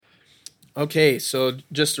Okay, so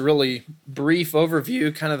just a really brief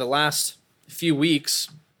overview, kind of the last few weeks,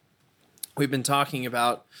 we've been talking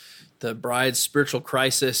about the bride's spiritual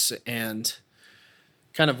crisis and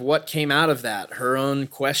kind of what came out of that, her own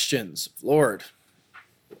questions. Lord,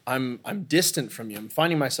 I'm distant from you. I'm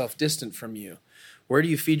finding myself distant from you. Where do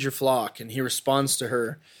you feed your flock? And he responds to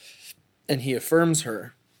her and he affirms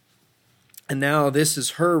her. And now this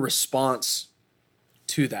is her response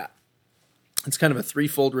to that. It's kind of a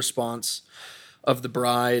threefold response of the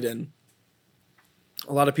bride, and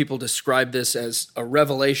a lot of people describe this as a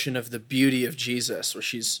revelation of the beauty of Jesus, where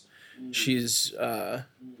she's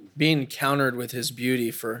being encountered with his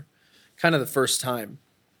beauty for kind of the first time.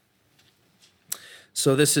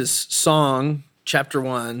 So this is Song, chapter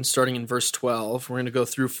 1, starting in verse 12. We're going to go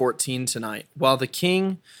through 14 tonight. While the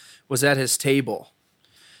king was at his table,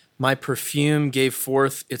 my perfume gave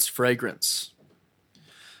forth its fragrance.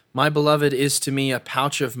 My beloved is to me a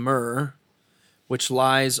pouch of myrrh, which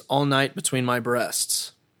lies all night between my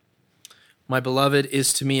breasts. My beloved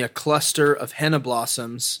is to me a cluster of henna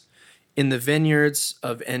blossoms in the vineyards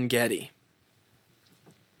of En-Gedi.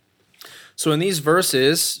 So in these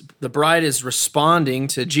verses, the bride is responding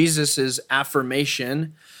to Jesus'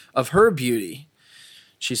 affirmation of her beauty.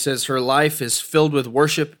 She says her life is filled with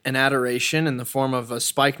worship and adoration in the form of a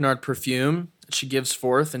spikenard perfume that she gives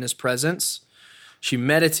forth in his presence. She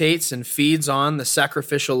meditates and feeds on the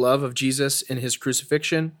sacrificial love of Jesus in his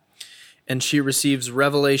crucifixion, and she receives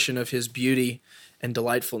revelation of his beauty and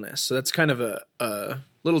delightfulness. So that's kind of a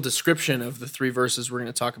little description of the three verses we're going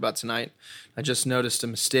to talk about tonight. I just noticed a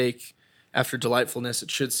mistake. After delightfulness,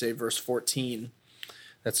 it should say verse 14.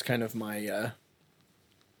 That's kind of my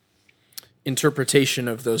interpretation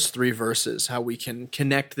of those three verses, how we can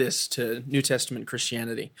connect this to New Testament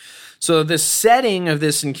Christianity. So the setting of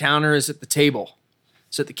this encounter is at the table.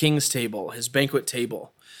 It's at the king's table, his banquet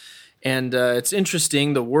table. And it's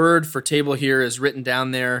interesting, the word for table here is written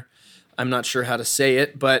down there. I'm not sure how to say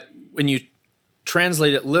it, but when you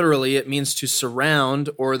translate it literally, it means to surround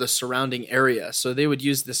or the surrounding area. So they would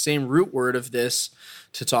use the same root word of this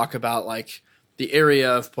to talk about like the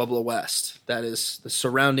area of Pueblo West. That is the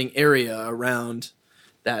surrounding area around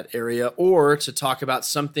that area, or to talk about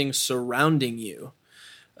something surrounding you,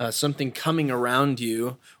 something coming around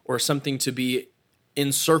you, or something to be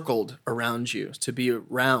encircled around you, to be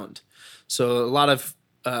around. So a lot of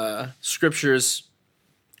scriptures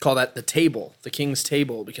call that the table, the king's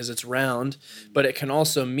table, because it's round, but it can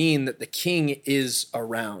also mean that the king is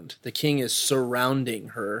around. The king is surrounding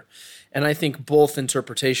her. And I think both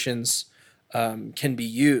interpretations can be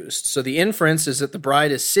used. So the inference is that the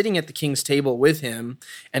bride is sitting at the king's table with him,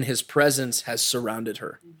 and his presence has surrounded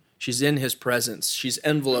her. She's in his presence. She's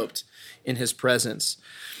enveloped in his presence.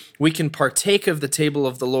 We can partake of the table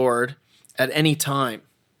of the Lord at any time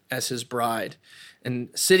as his bride. And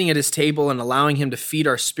sitting at his table and allowing him to feed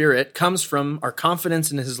our spirit comes from our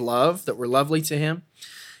confidence in his love, that we're lovely to him,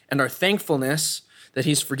 and our thankfulness that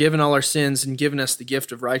he's forgiven all our sins and given us the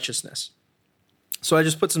gift of righteousness. So I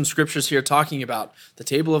just put some scriptures here talking about the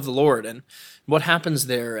table of the Lord and what happens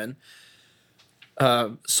there. And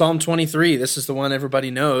Psalm 23, this is the one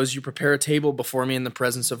everybody knows. You prepare a table before me in the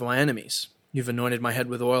presence of my enemies. You've anointed my head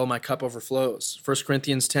with oil, my cup overflows. 1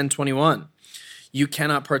 Corinthians 10:21. You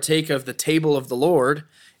cannot partake of the table of the Lord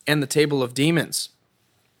and the table of demons.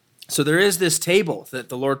 So there is this table that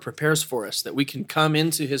the Lord prepares for us, that we can come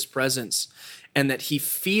into his presence and that he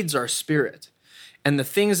feeds our spirit. And the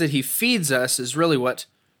things that he feeds us is really what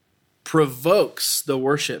provokes the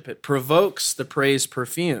worship. It provokes the praise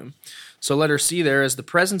perfume. So let her see there as the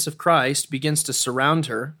presence of Christ begins to surround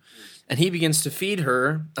her, and he begins to feed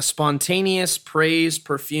her, a spontaneous praise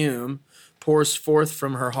perfume pours forth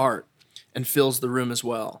from her heart and fills the room as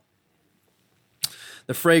well.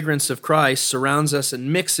 The fragrance of Christ surrounds us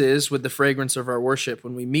and mixes with the fragrance of our worship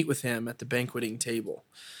when we meet with him at the banqueting table.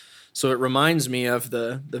 So it reminds me of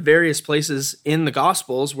the various places in the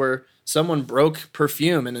Gospels where someone broke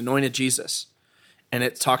perfume and anointed Jesus. And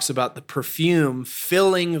it talks about the perfume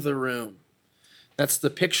filling the room. That's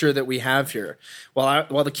the picture that we have here.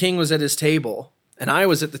 While the king was at his table, and I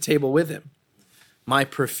was at the table with him, my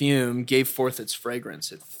perfume gave forth its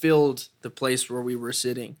fragrance. It filled the place where we were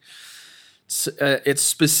sitting. It's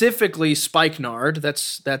specifically spikenard.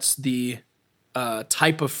 That's the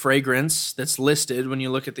type of fragrance that's listed when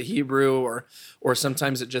you look at the Hebrew, or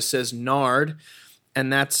sometimes it just says nard.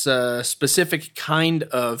 And that's a specific kind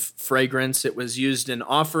of fragrance. It was used in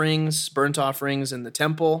offerings, burnt offerings in the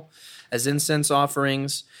temple, as incense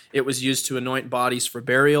offerings. It was used to anoint bodies for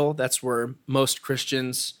burial. That's where most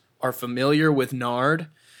Christians are familiar with nard.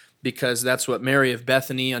 because that's what Mary of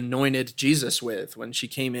Bethany anointed Jesus with when she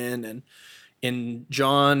came in. And in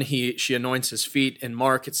John, she anoints his feet. In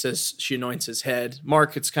Mark, it says she anoints his head.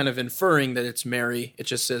 Mark, it's kind of inferring that it's Mary. It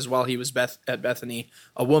just says while he was at Bethany,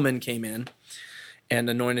 a woman came in and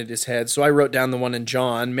anointed his head. So I wrote down the one in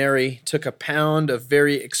John. Mary took a pound of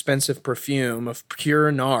very expensive perfume of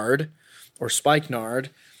pure nard or spikenard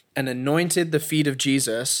and anointed the feet of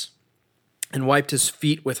Jesus and wiped his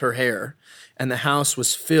feet with her hair. And the house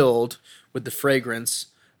was filled with the fragrance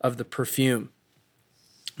of the perfume.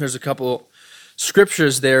 There's a couple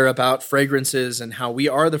scriptures there about fragrances and how we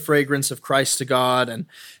are the fragrance of Christ to God and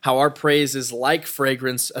how our praise is like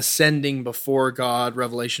fragrance ascending before God,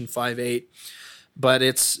 Revelation 5:8. But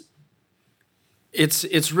it's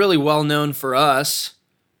really well known for us,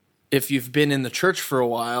 if you've been in the church for a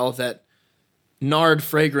while, that nard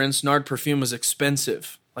perfume was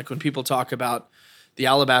expensive. Like when people talk about the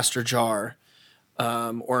alabaster jar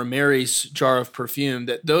or Mary's jar of perfume,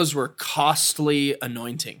 that those were costly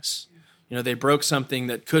anointings. They broke something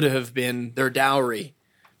that could have been their dowry.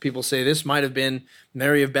 People say this might have been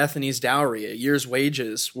Mary of Bethany's dowry, a year's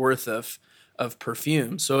wages worth of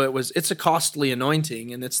perfume. So it's a costly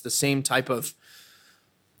anointing, and it's the same type of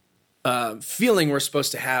feeling we're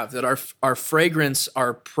supposed to have, that our fragrance,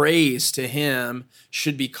 our praise to him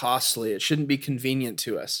should be costly. It shouldn't be convenient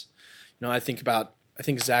to us. I think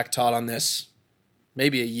Zach taught on this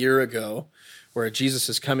maybe a year ago, where Jesus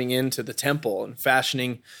is coming into the temple and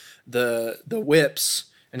fashioning the whips,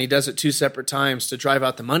 and he does it 2 separate times to drive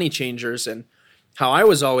out the money changers. And how I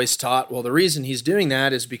was always taught, well, the reason he's doing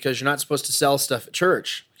that is because you're not supposed to sell stuff at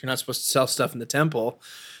church. You're not supposed to sell stuff in the temple.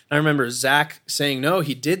 And I remember Zach saying, no,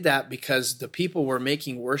 he did that because the people were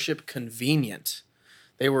making worship convenient.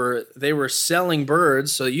 They were selling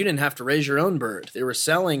birds so you didn't have to raise your own bird. They were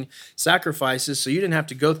selling sacrifices so you didn't have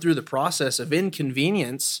to go through the process of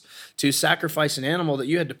inconvenience to sacrifice an animal that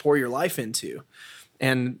you had to pour your life into.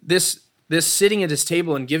 And this sitting at his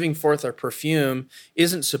table and giving forth our perfume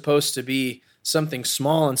isn't supposed to be something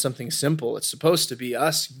small and something simple. It's supposed to be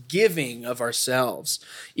us giving of ourselves.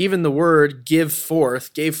 Even the word gave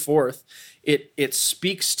forth, it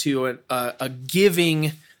speaks to a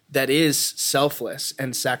giving that is selfless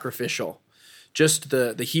and sacrificial. Just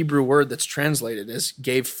the Hebrew word that's translated as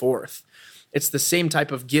gave forth. It's the same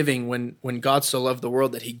type of giving when God so loved the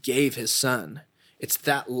world that he gave his son. It's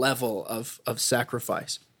that level of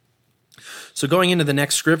sacrifice. So going into the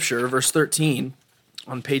next scripture, verse 13,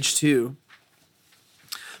 on page 2,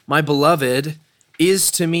 my beloved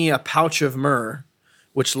is to me a pouch of myrrh,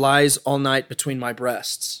 which lies all night between my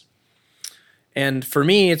breasts. And for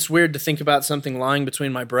me, it's weird to think about something lying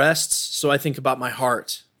between my breasts, so I think about my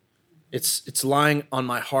heart. It's lying on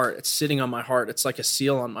my heart. It's sitting on my heart. It's like a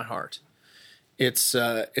seal on my heart. It's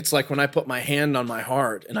like when I put my hand on my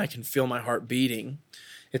heart and I can feel my heart beating.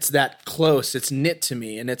 It's that close. It's knit to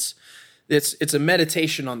me, and it's a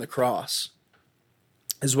meditation on the cross,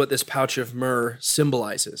 is what this pouch of myrrh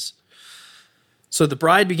symbolizes. So the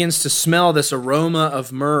bride begins to smell this aroma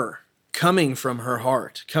of myrrh coming from her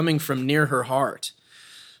heart, coming from near her heart.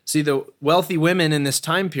 See, the wealthy women in this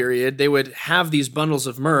time period, they would have these bundles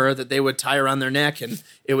of myrrh that they would tie around their neck, and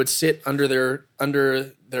it would sit under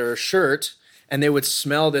their shirt, and they would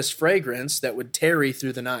smell this fragrance that would tarry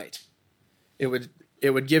through the night. It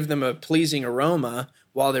would give them a pleasing aroma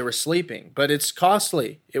while they were sleeping, but it's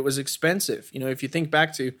costly. It was expensive. If you think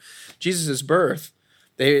back to Jesus' birth,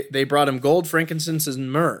 they brought him gold, frankincense,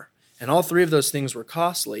 and myrrh, and all three of those things were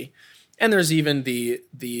costly. And there's even the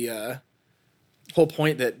whole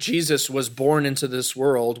point that Jesus was born into this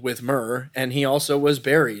world with myrrh, and he also was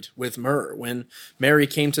buried with myrrh. When Mary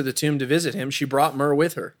came to the tomb to visit him, she brought myrrh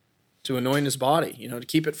with her to anoint his body, to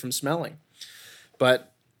keep it from smelling.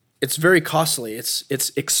 But it's very costly.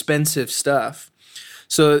 It's expensive stuff.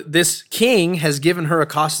 So this king has given her a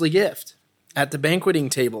costly gift at the banqueting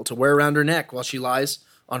table to wear around her neck while she lies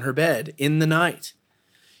on her bed in the night.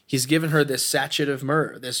 He's given her this sachet of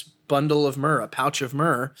myrrh, this bundle of myrrh, a pouch of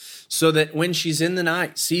myrrh, so that when she's in the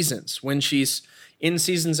night seasons, when she's in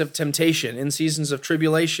seasons of temptation, in seasons of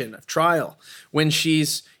tribulation, of trial, when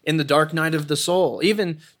she's in the dark night of the soul,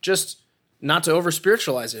 even just not to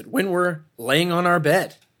over-spiritualize it, when we're laying on our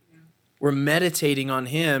bed, we're meditating on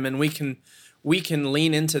him, and we can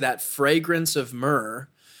lean into that fragrance of myrrh,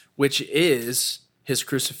 which is his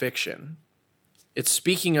crucifixion. It's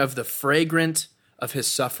speaking of the fragrant of his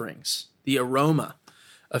sufferings, the aroma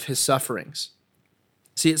of his sufferings.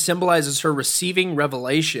 See, it symbolizes her receiving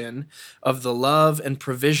revelation of the love and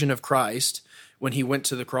provision of Christ when he went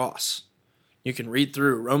to the cross. You can read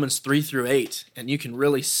through Romans 3-8, and you can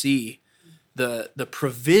really see the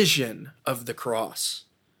provision of the cross.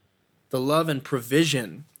 the love and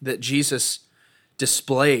provision that Jesus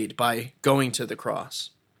displayed by going to the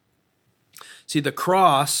cross. See, the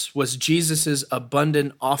cross was Jesus'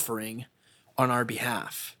 abundant offering on our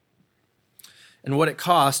behalf. And what it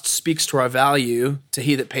cost speaks to our value to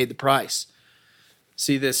he that paid the price.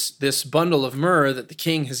 See, this bundle of myrrh that the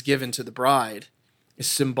king has given to the bride is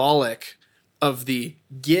symbolic of the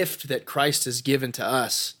gift that Christ has given to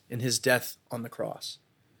us in his death on the cross.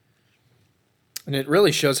 And it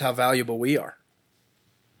really shows how valuable we are.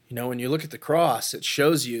 You know, when you look at the cross, it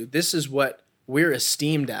shows you this is what we're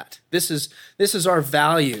esteemed at. This is our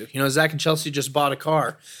value. You know, Zach and Chelsea just bought a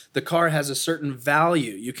car. The car has a certain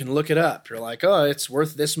value. You can look it up. You're like, oh, it's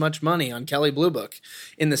worth this much money on Kelley Blue Book.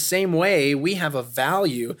 In the same way, we have a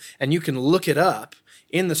value, and you can look it up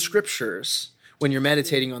in the scriptures when you're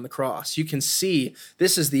meditating on the cross. You can see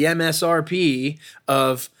this is the MSRP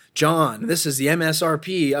of John. This is the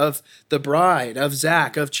MSRP of the bride, of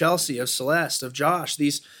Zach, of Chelsea, of Celeste, of Josh.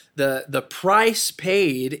 The price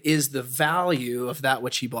paid is the value of that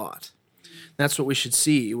which he bought. That's what we should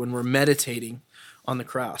see when we're meditating on the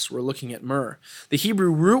cross. We're looking at myrrh. The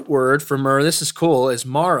Hebrew root word for myrrh, this is cool, is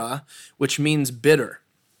mara, which means bitter.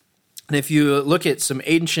 And if you look at some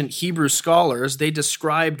ancient Hebrew scholars, they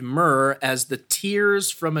described myrrh as the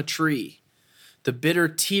tears from a tree, the bitter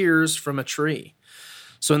tears from a tree.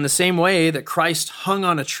 So in the same way that Christ hung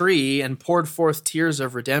on a tree and poured forth tears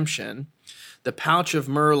of redemption, the pouch of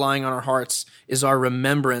myrrh lying on our hearts is our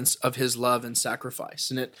remembrance of his love and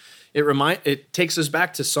sacrifice. And it takes us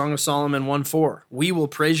back to Song of Solomon 1:4. We will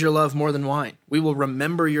praise your love more than wine. We will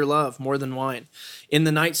remember your love more than wine. In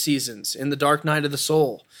the night seasons, in the dark night of the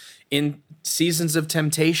soul, in seasons of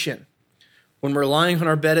temptation, when we're lying on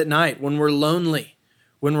our bed at night, when we're lonely,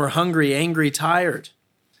 when we're hungry, angry, tired,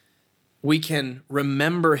 we can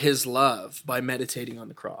remember his love by meditating on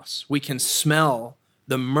the cross. We can smell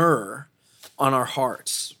the myrrh on our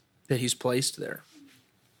hearts that he's placed there.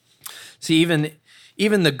 See,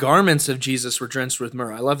 even the garments of Jesus were drenched with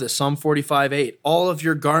myrrh. I love this. Psalm 45:8. All of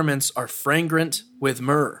your garments are fragrant with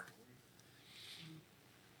myrrh.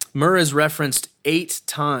 Myrrh is referenced 8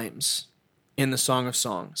 times in the Song of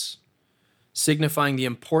Songs, signifying the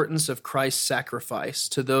importance of Christ's sacrifice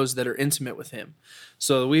to those that are intimate with him.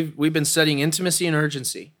 So we've been studying intimacy and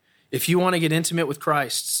urgency. If you want to get intimate with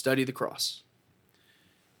Christ, study the cross.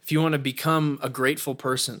 If you want to become a grateful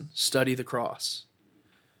person, study the cross.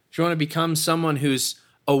 If you want to become someone who's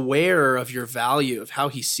aware of your value, of how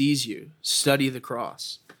he sees you, study the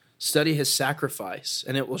cross. Study his sacrifice,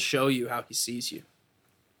 and it will show you how he sees you.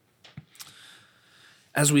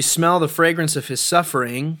 As we smell the fragrance of his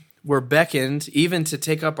suffering, we're beckoned even to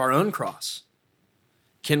take up our own cross.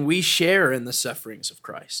 Can we share in the sufferings of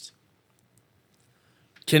Christ?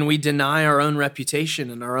 Can we deny our own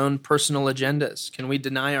reputation and our own personal agendas? Can we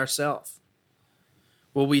deny ourselves?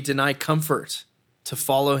 Will we deny comfort to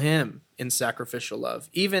follow him in sacrificial love,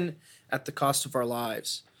 even at the cost of our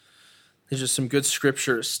lives? There's just some good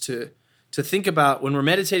scriptures to think about when we're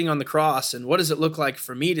meditating on the cross, and what does it look like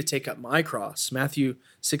for me to take up my cross? Matthew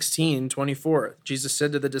 16:24, Jesus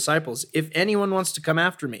said to the disciples, if anyone wants to come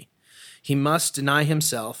after me, he must deny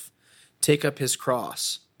himself, take up his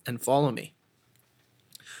cross, and follow me.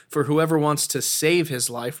 For whoever wants to save his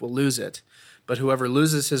life will lose it, but whoever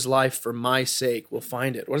loses his life for my sake will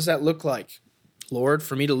find it. What does that look like, Lord,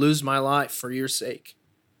 for me to lose my life for your sake?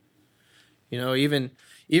 You know, even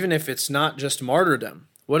if it's not just martyrdom,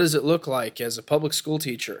 what does it look like as a public school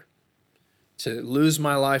teacher to lose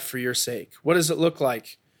my life for your sake? What does it look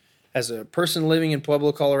like as a person living in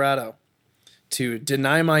Pueblo, Colorado, to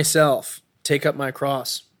deny myself, take up my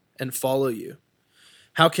cross, and follow you?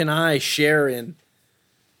 How can I share in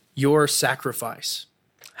your sacrifice?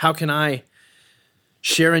 How can I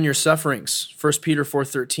share in your sufferings? 1 Peter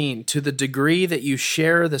 4:13, to the degree that you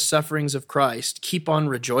share the sufferings of Christ, keep on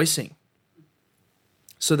rejoicing,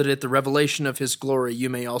 so that at the revelation of his glory you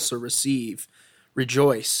may also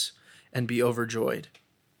rejoice, and be overjoyed.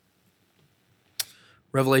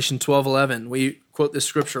 Revelation 12:11, we quote this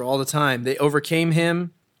scripture all the time. They overcame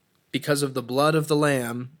him because of the blood of the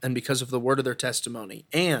Lamb and because of the word of their testimony,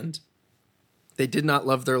 and they did not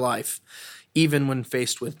love their life, even when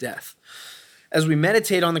faced with death. As we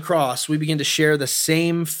meditate on the cross, we begin to share the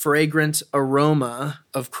same fragrant aroma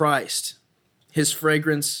of Christ. His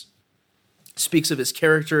fragrance speaks of his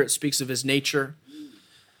character, it speaks of his nature.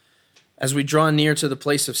 As we draw near to the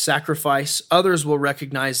place of sacrifice, others will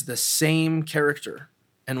recognize the same character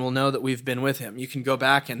and will know that we've been with him. You can go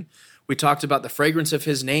back and we talked about the fragrance of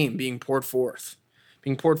his name being poured forth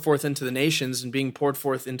into the nations and being poured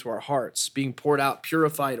forth into our hearts, being poured out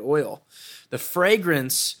purified oil. The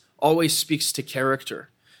fragrance always speaks to character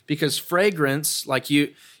Because fragrance,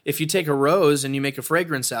 if you take a rose and you make a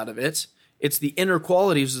fragrance out of it, it's the inner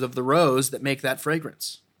qualities of the rose that make that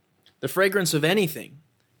fragrance. The fragrance of anything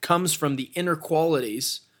comes from the inner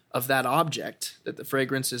qualities of that object that the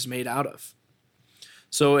fragrance is made out of.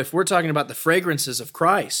 So if we're talking about the fragrances of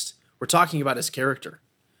Christ, we're talking about his character.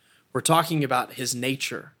 We're talking about his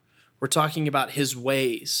nature. We're talking about his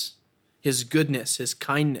ways, his goodness, his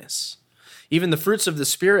kindness. Even the fruits of the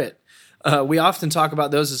Spirit, we often talk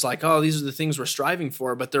about those as like, oh, these are the things we're striving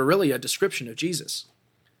for, but they're really a description of Jesus.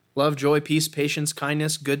 Love, joy, peace, patience,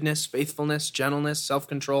 kindness, goodness, faithfulness, gentleness,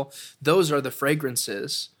 self-control. Those are the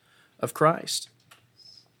fragrances of Christ.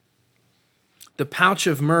 The pouch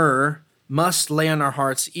of myrrh must lay on our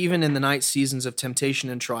hearts even in the night seasons of temptation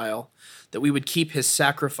and trial, that we would keep his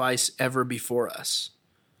sacrifice ever before us.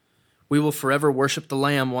 We will forever worship the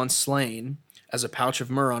Lamb once slain as a pouch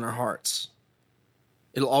of myrrh on our hearts.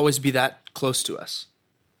 It'll always be that close to us.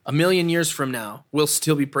 1,000,000 years from now, we'll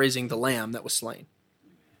still be praising the Lamb that was slain.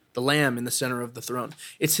 The Lamb in the center of the throne.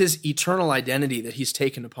 It's his eternal identity that he's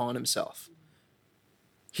taken upon himself.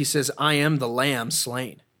 He says, I am the Lamb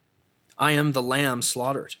slain. I am the Lamb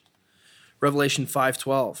slaughtered. Revelation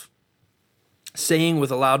 5:12, saying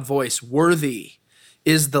with a loud voice, worthy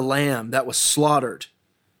is the Lamb that was slaughtered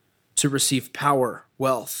to receive power,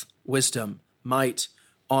 wealth, wisdom, might,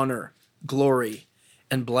 honor, glory,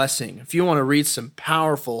 and blessing. If you want to read some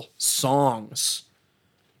powerful songs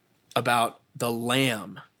about the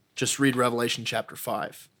Lamb, just read Revelation chapter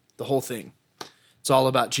 5, the whole thing. It's all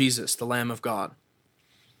about Jesus, the Lamb of God,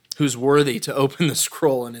 who's worthy to open the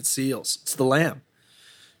scroll and its seals. It's the Lamb.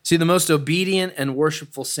 See, the most obedient and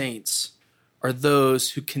worshipful saints are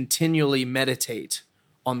those who continually meditate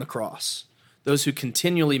on the cross, those who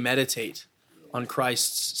continually meditate on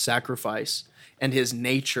Christ's sacrifice and his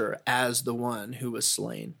nature as the one who was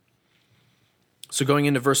slain. So going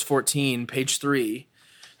into verse 14, page 3,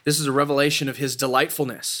 this is a revelation of his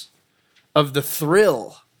delightfulness, of the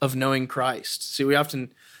thrill of knowing Christ. See, we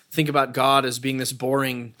often think about God as being this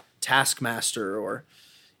boring taskmaster, or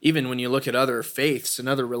even when you look at other faiths and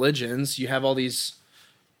other religions, you have all these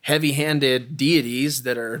heavy-handed deities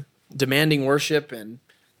that are demanding worship and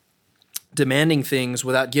demanding things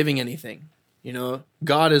without giving anything. You know,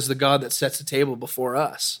 God is the God that sets a table before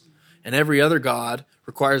us, and every other God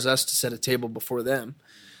requires us to set a table before them.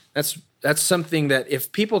 That's something that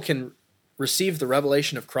if people can receive the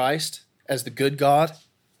revelation of Christ as the good God,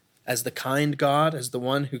 as the kind God, as the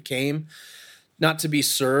one who came not to be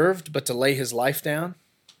served, but to lay his life down,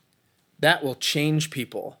 that will change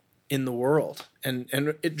people in the world, and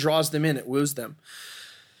it draws them in, it woos them.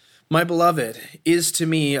 My beloved is to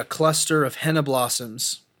me a cluster of henna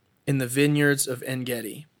blossoms in the vineyards of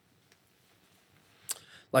En-Gedi.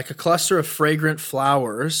 Like a cluster of fragrant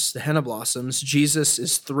flowers, the henna blossoms, Jesus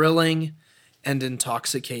is thrilling and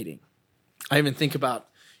intoxicating. I even think about,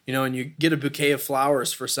 when you get a bouquet of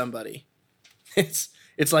flowers for somebody, it's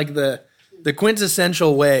like the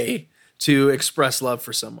quintessential way to express love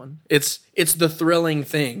for someone. It's the thrilling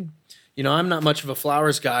thing. I'm not much of a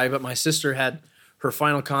flowers guy, but my sister had her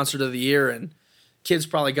final concert of the year, and kids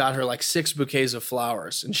probably got her like 6 bouquets of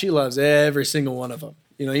flowers, and she loves every single one of them.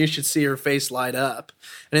 You should see her face light up.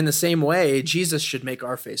 And in the same way, Jesus should make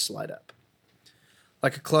our face light up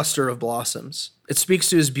like a cluster of blossoms. It speaks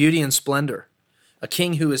to his beauty and splendor, a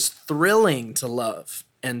king who is thrilling to love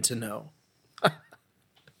and to know.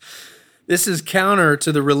 This is counter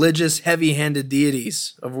to the religious, heavy-handed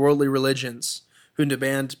deities of worldly religions who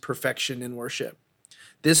demand perfection in worship.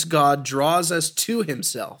 This God draws us to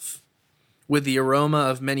himself with the aroma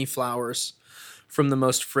of many flowers from the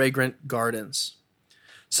most fragrant gardens.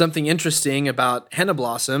 Something interesting about henna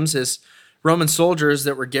blossoms is Roman soldiers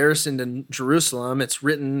that were garrisoned in Jerusalem, it's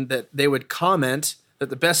written that they would comment that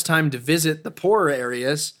the best time to visit the poorer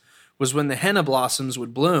areas was when the henna blossoms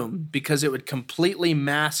would bloom, because it would completely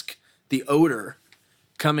mask the odor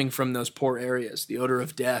coming from those poor areas, the odor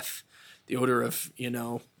of death, the odor of,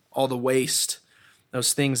 all the waste,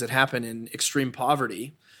 those things that happen in extreme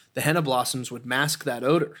poverty. The henna blossoms would mask that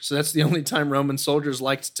odor. So that's the only time Roman soldiers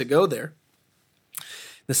liked to go there.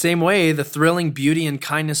 The same way, the thrilling beauty and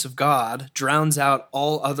kindness of God drowns out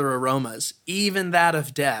all other aromas, even that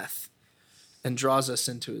of death, and draws us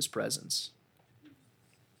into his presence.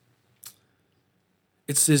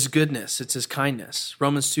 It's his goodness, it's his kindness.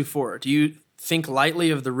 Romans 2:4. Do you think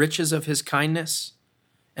lightly of the riches of his kindness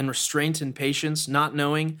and restraint and patience, not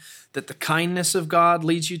knowing that the kindness of God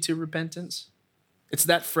leads you to repentance? It's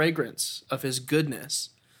that fragrance of his goodness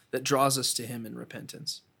that draws us to him in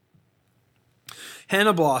repentance.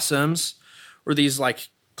 Henna blossoms were these like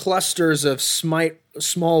clusters of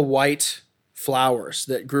small white flowers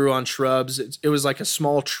that grew on shrubs. It was like a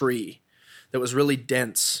small tree that was really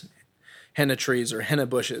dense, henna trees or henna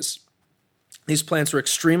bushes. These plants were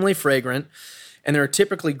extremely fragrant, and they're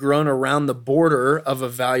typically grown around the border of a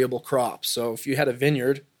valuable crop. So if you had a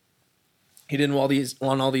vineyard, you didn't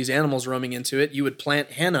want all these animals roaming into it, you would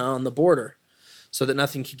plant henna on the border so that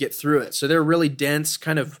nothing could get through it. So they're really dense,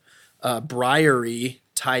 kind of briary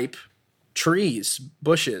type trees,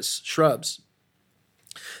 bushes, shrubs.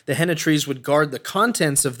 The henna trees would guard the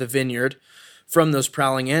contents of the vineyard from those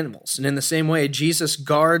prowling animals. And in the same way, Jesus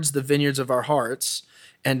guards the vineyards of our hearts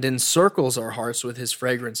and encircles our hearts with his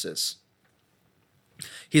fragrances.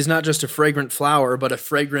 He's not just a fragrant flower, but a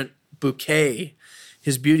fragrant bouquet.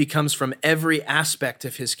 His beauty comes from every aspect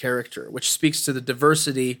of his character, which speaks to the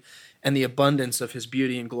diversity and the abundance of his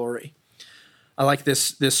beauty and glory. I like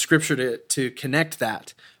this scripture to connect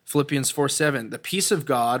that. Philippians 4:7, the peace of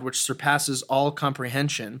God, which surpasses all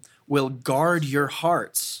comprehension, will guard your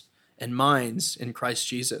hearts and minds in Christ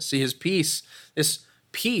Jesus. See, his peace, this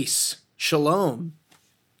peace, shalom,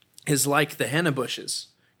 is like the henna bushes,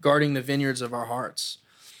 guarding the vineyards of our hearts.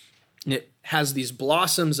 And it has these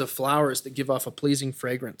blossoms of flowers that give off a pleasing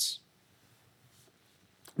fragrance.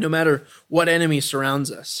 No matter what enemy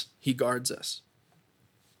surrounds us, he guards us.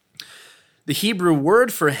 The Hebrew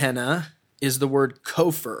word for henna is the word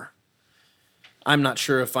kopher. I'm not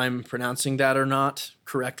sure if I'm pronouncing that or not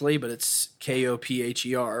correctly, but it's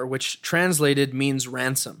K-O-P-H-E-R, which translated means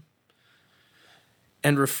ransom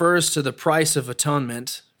and refers to the price of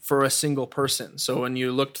atonement for a single person. So when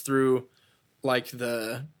you looked through like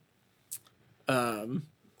the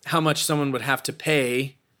how much someone would have to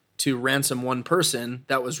pay to ransom one person,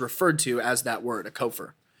 that was referred to as that word, a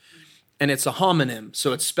kopher. And it's a homonym,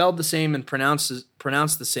 so it's spelled the same and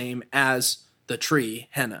pronounced the same as the tree,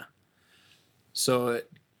 henna. So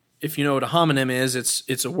if you know what a homonym is,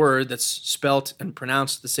 it's a word that's spelt and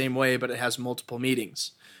pronounced the same way, but it has multiple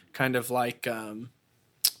meanings. Kind of like, I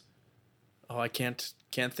can't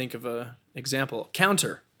think of an example.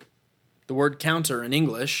 Counter. The word counter in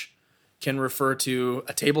English can refer to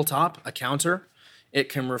a tabletop, a counter. It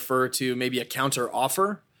can refer to maybe a counter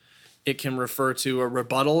offer. It can refer to a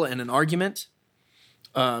rebuttal and an argument.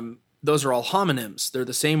 Those are all homonyms. They're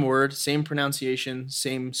the same word, same pronunciation,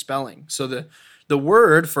 same spelling. So the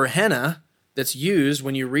word for henna that's used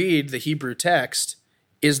when you read the Hebrew text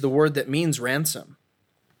is the word that means ransom,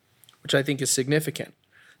 which I think is significant.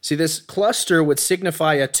 See, this cluster would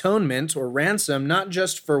signify atonement or ransom, not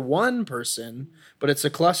just for one person, but it's a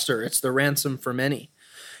cluster. It's the ransom for many.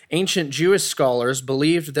 Ancient Jewish scholars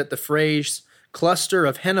believed that the phrase cluster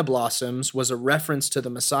of henna blossoms was a reference to the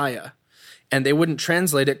Messiah. And they wouldn't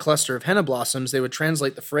translate it cluster of henna blossoms. They would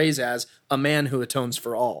translate the phrase as a man who atones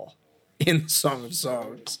for all in the Song of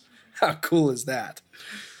Songs. How cool is that?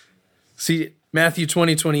 See, Matthew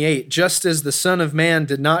 20:28, just as the Son of Man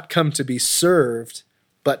did not come to be served,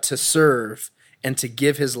 but to serve and to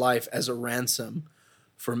give his life as a ransom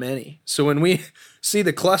for many. So when we see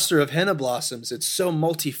the cluster of henna blossoms, it's so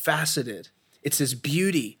multifaceted. It's his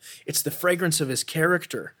beauty. It's the fragrance of his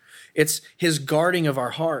character. It's his guarding of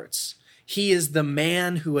our hearts. He is the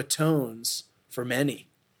man who atones for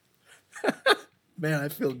many. Man, I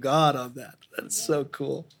feel God on that. That's so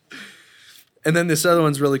cool. And then this other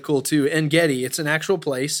one's really cool too. En-Gedi, it's an actual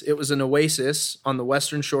place. It was an oasis on the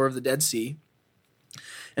western shore of the Dead Sea.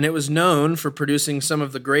 And it was known for producing some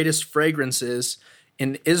of the greatest fragrances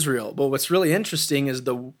in Israel. But what's really interesting is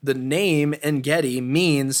the name En-Gedi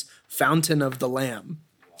means fountain of the lamb.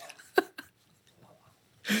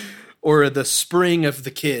 Or the spring of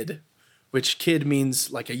the kid, which kid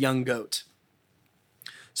means like a young goat.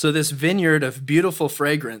 So this vineyard of beautiful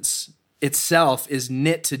fragrance itself is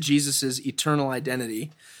knit to Jesus' eternal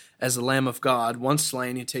identity as the Lamb of God, once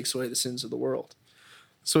slain, who takes away the sins of the world.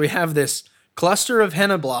 So we have this cluster of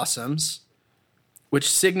henna blossoms, which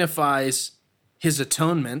signifies his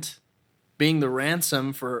atonement, being the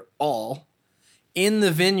ransom for all, in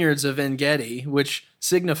the vineyards of En-Gedi, which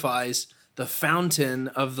signifies the fountain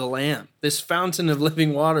of the Lamb, this fountain of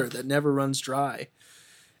living water that never runs dry.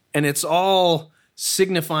 And it's all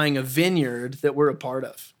signifying a vineyard that we're a part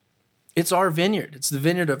of. It's our vineyard. It's the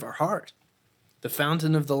vineyard of our heart. The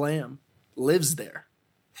fountain of the Lamb lives there.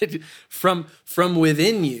 From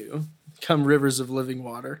within you come rivers of living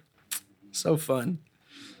water. So fun.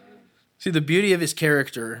 See, the beauty of his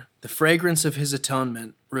character, the fragrance of his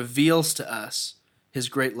atonement, reveals to us his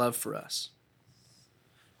great love for us.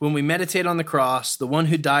 When we meditate on the cross, the one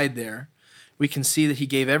who died there, we can see that he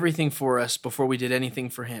gave everything for us before we did anything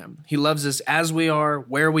for him. He loves us as we are,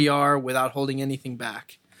 where we are, without holding anything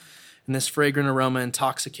back. And this fragrant aroma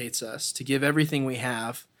intoxicates us to give everything we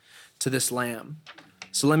have to this lamb.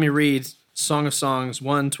 So let me read Song of Songs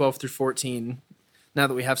 1:12 through 14, now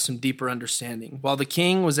that we have some deeper understanding. While the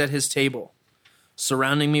king was at his table,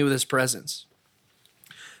 surrounding me with his presence,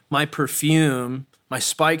 my perfume, my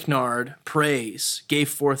spikenard praise gave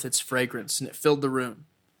forth its fragrance, and it filled the room.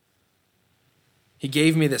 He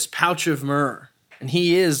gave me this pouch of myrrh, and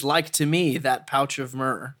he is like to me that pouch of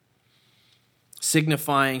myrrh,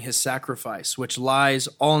 signifying his sacrifice, which lies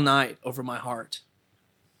all night over my heart.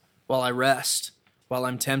 While I rest, while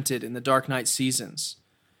I'm tempted in the dark night seasons,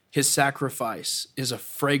 his sacrifice is a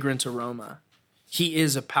fragrant aroma. He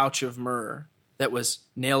is a pouch of myrrh that was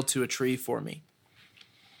nailed to a tree for me.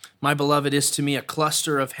 My beloved is to me a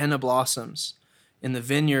cluster of henna blossoms in the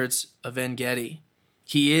vineyards of En-Gedi.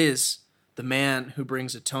 He is the man who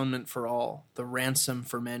brings atonement for all, the ransom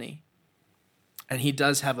for many. And he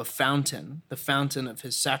does have a fountain, the fountain of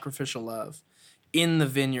his sacrificial love, in the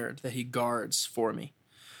vineyard that he guards for me.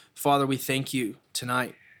 Father, we thank you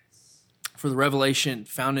tonight for the revelation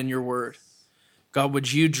found in your word. God,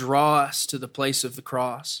 would you draw us to the place of the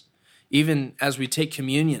cross? Even as we take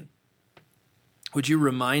communion, would you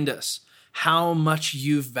remind us how much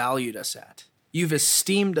you've valued us at? You've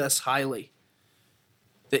esteemed us highly.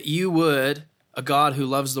 That you would, a God who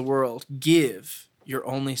loves the world, give your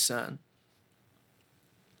only Son,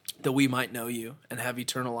 that we might know you and have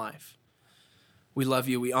eternal life. We love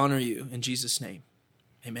you. We honor you. In Jesus' name,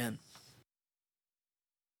 amen.